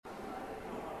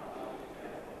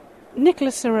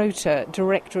Nicholas Serota,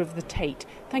 Director of the Tate,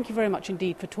 thank you very much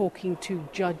indeed for talking to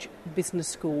Judge Business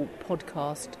School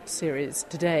podcast series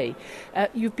today.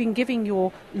 You've been giving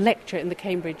your lecture in the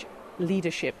Cambridge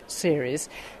Leadership series.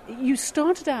 You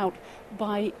started out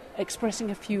by expressing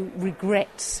a few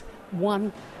regrets.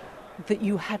 One, that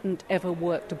you hadn't ever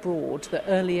worked abroad, that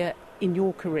earlier in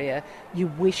your career you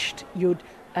wished you'd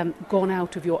gone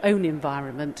out of your own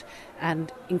environment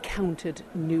and encountered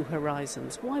new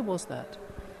horizons. Why was that?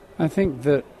 I think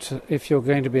that if you're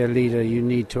going to be a leader, you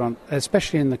need to,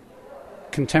 especially in the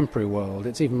contemporary world,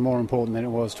 it's even more important than it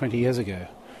was 20 years ago,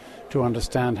 to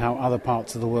understand how other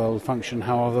parts of the world function,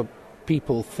 how other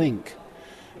people think.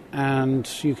 And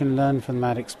you can learn from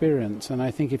that experience. And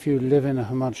I think if you live in a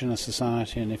homogenous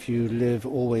society and if you live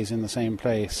always in the same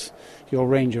place, your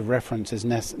range of reference is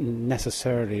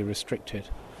necessarily restricted.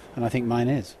 And I think mine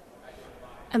is.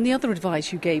 And the other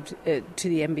advice you gave to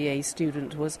the MBA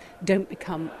student was don't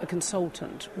become a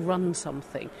consultant, run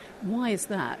something. Why is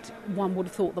that? One would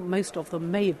have thought that most of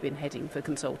them may have been heading for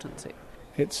consultancy.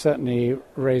 It certainly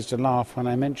raised a laugh when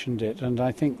I mentioned it, and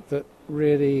I think that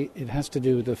really it has to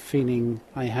do with the feeling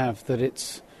I have that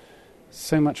it's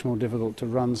so much more difficult to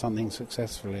run something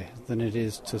successfully than it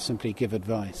is to simply give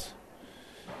advice.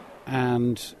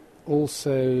 And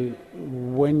also,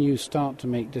 when you start to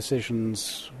make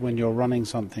decisions when you're running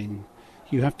something,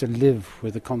 you have to live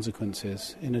with the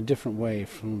consequences in a different way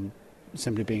from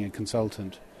simply being a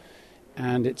consultant.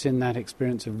 And it's in that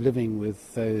experience of living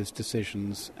with those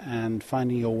decisions and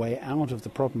finding your way out of the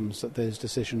problems that those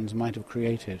decisions might have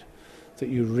created that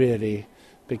you really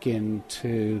begin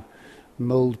to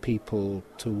mould people,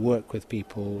 to work with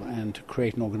people, and to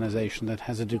create an organisation that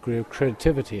has a degree of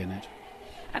creativity in it.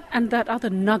 And that other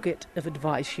nugget of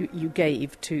advice you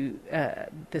gave to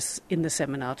this in the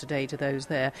seminar today to those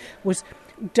there was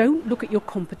don't look at your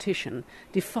competition,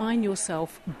 define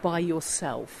yourself by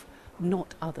yourself,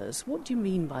 not others. What do you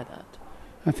mean by that?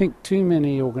 I think too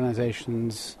many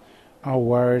organisations are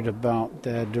worried about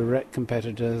their direct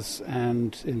competitors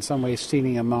and in some ways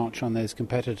stealing a march on those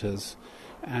competitors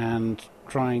and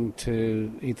trying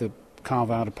to either carve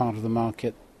out a part of the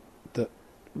market that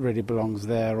really belongs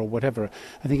there or whatever.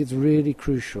 I think it's really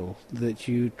crucial that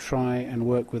you try and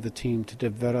work with a team to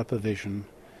develop a vision,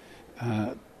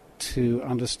 to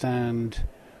understand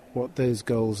what those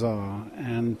goals are,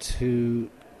 and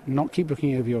to not keep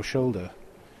looking over your shoulder,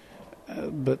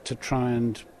 but to try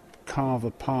and carve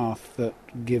a path that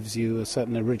gives you a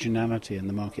certain originality in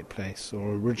the marketplace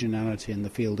or originality in the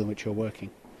field in which you're working.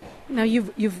 Now,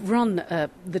 you've run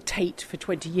the Tate for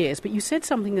 20 years, but you said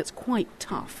something that's quite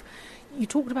tough. You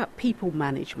talked about people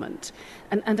management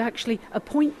and actually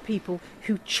appoint people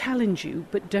who challenge you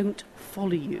but don't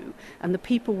follow you, and the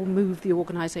people will move the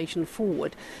organisation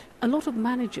forward. A lot of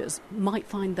managers might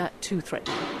find that too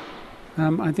threatening.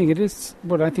 I think it is.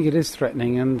 Well, I think it is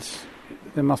threatening, and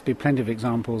there must be plenty of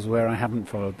examples where I haven't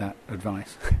followed that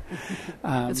advice.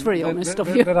 That's very honest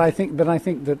of you. But I think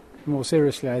that more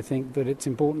seriously, I think that it's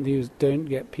important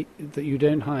that you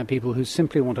don't hire people who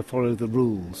simply want to follow the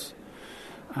rules,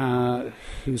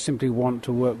 who simply want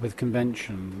to work with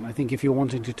convention. I think if you're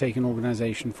wanting to take an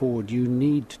organisation forward, you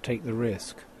need to take the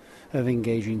risk of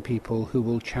engaging people who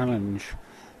will challenge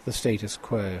the status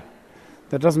quo.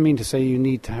 That doesn't mean to say you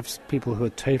need to have people who are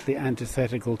totally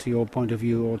antithetical to your point of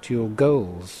view or to your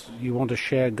goals. You want to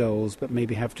share goals, but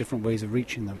maybe have different ways of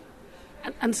reaching them.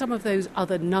 And some of those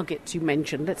other nuggets you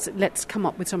mentioned, let's come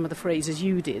up with some of the phrases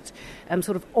you did.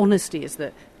 Sort of honesty is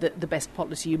the best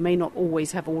policy. You may not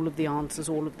always have all of the answers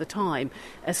all of the time.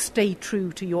 Stay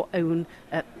true to your own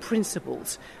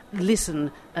principles.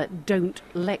 Listen, don't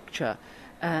lecture,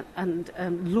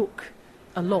 and look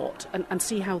a lot and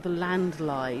see how the land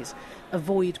lies.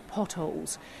 Avoid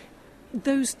potholes.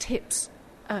 Those tips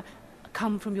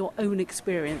come from your own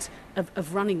experience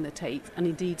of running the Tate and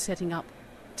indeed setting up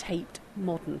Tate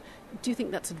Modern. Do you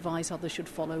think that's advice others should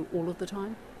follow all of the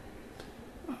time?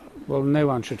 Well, no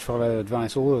one should follow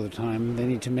advice all of the time. They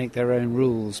need to make their own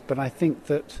rules. But I think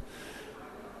that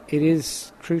it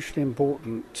is crucially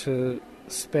important to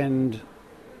spend,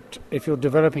 if you're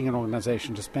developing an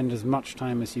organisation, to spend as much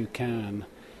time as you can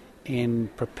in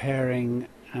preparing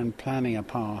and planning a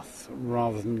path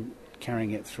rather than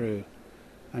carrying it through.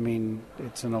 I mean,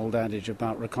 it's an old adage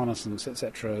about reconnaissance,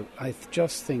 etc. I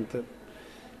just think that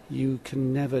you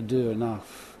can never do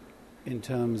enough in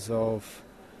terms of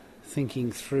thinking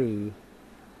through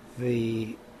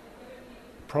the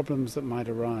problems that might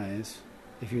arise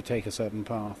if you take a certain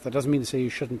path. That doesn't mean to say you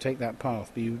shouldn't take that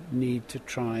path, but you need to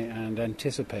try and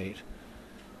anticipate.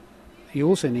 You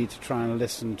also need to try and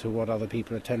listen to what other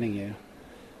people are telling you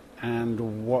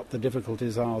and what the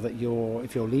difficulties are that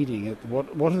if you're leading it, what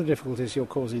are the difficulties you're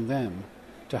causing them,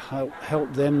 to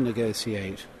help them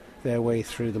negotiate their way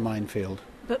through the minefield.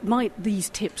 But might these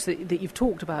tips that you've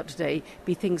talked about today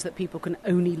be things that people can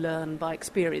only learn by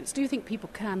experience? Do you think people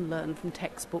can learn from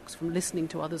textbooks, from listening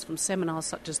to others, from seminars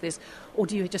such as this, or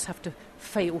do you just have to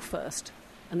fail first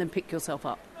and then pick yourself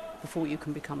up before you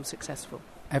can become successful?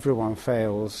 Everyone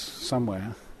fails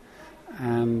somewhere,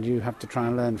 and you have to try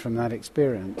and learn from that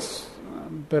experience.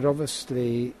 But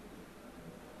obviously,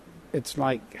 it's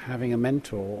like having a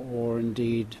mentor, or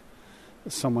indeed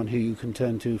someone who you can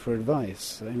turn to for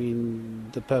advice. I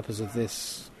mean, the purpose of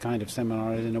this kind of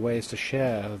seminar in a way is to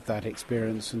share that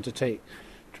experience and to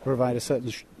provide a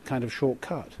certain kind of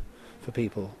shortcut for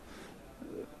people.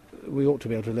 We ought to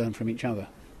be able to learn from each other.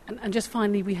 And just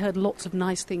finally, we heard lots of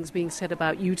nice things being said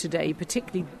about you today,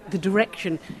 particularly the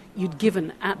direction you'd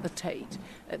given at the Tate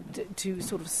to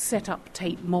sort of set up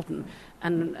Tate Modern.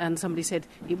 And somebody said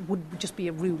it would just be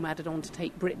a room added on to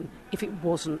Tate Britain if it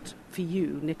wasn't for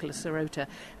you, Nicholas Serota.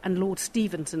 And Lord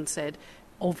Stevenson said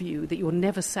of you that you're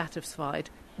never satisfied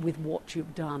with what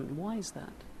you've done. Why is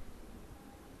that?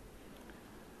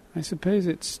 I suppose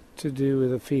it's to do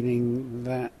with a feeling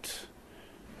that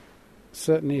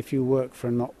certainly if you work for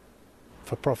a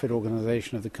not-for-profit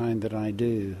organisation of the kind that I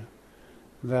do,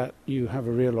 that you have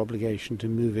a real obligation to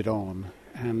move it on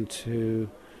and to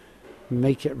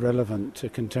make it relevant to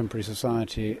contemporary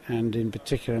society, and in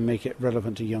particular make it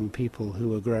relevant to young people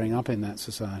who are growing up in that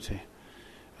society.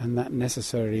 And that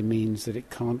necessarily means that it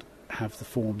can't have the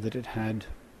form that it had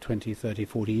 20, 30,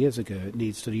 40 years ago. It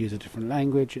needs to use a different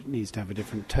language, it needs to have a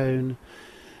different tone,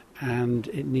 and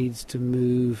it needs to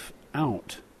move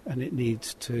out, and it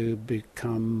needs to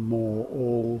become more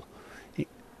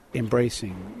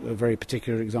all-embracing. A very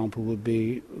particular example would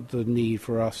be the need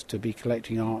for us to be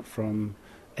collecting art from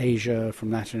Asia,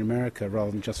 from Latin America, rather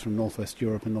than just from Northwest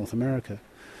Europe and North America.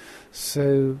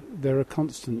 So there are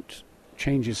constant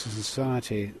changes in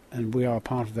society, and we are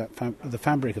part of that the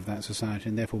fabric of that society,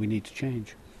 and therefore we need to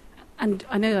change. And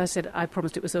I know I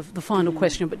promised it was the final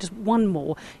question, but just one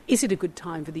more. Is it a good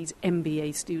time for these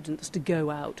MBA students to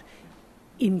go out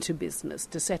into business,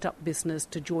 to set up business,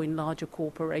 to join larger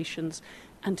corporations,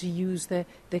 and to use their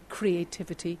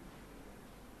creativity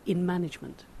in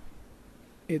management?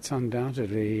 It's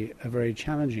undoubtedly a very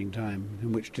challenging time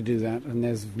in which to do that, and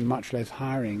there's much less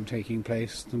hiring taking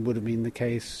place than would have been the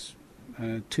case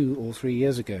 2 or 3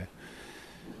 years ago.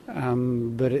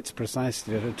 But it's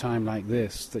precisely at a time like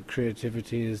this that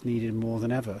creativity is needed more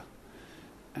than ever.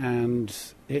 And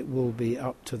it will be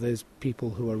up to those people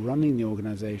who are running the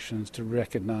organizations to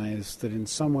recognize that in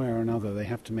some way or another they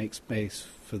have to make space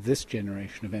for this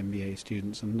generation of MBA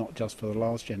students and not just for the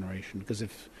last generation, because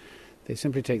if they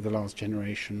simply take the last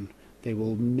generation, they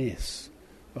will miss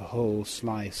a whole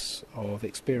slice of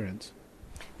experience.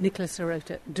 Nicholas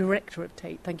Serota, Director of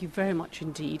Tate, thank you very much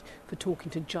indeed for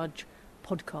talking to Judge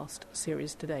podcast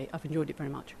series today. I've enjoyed it very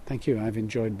much. Thank you. I've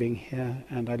enjoyed being here,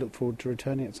 and I look forward to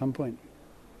returning at some point.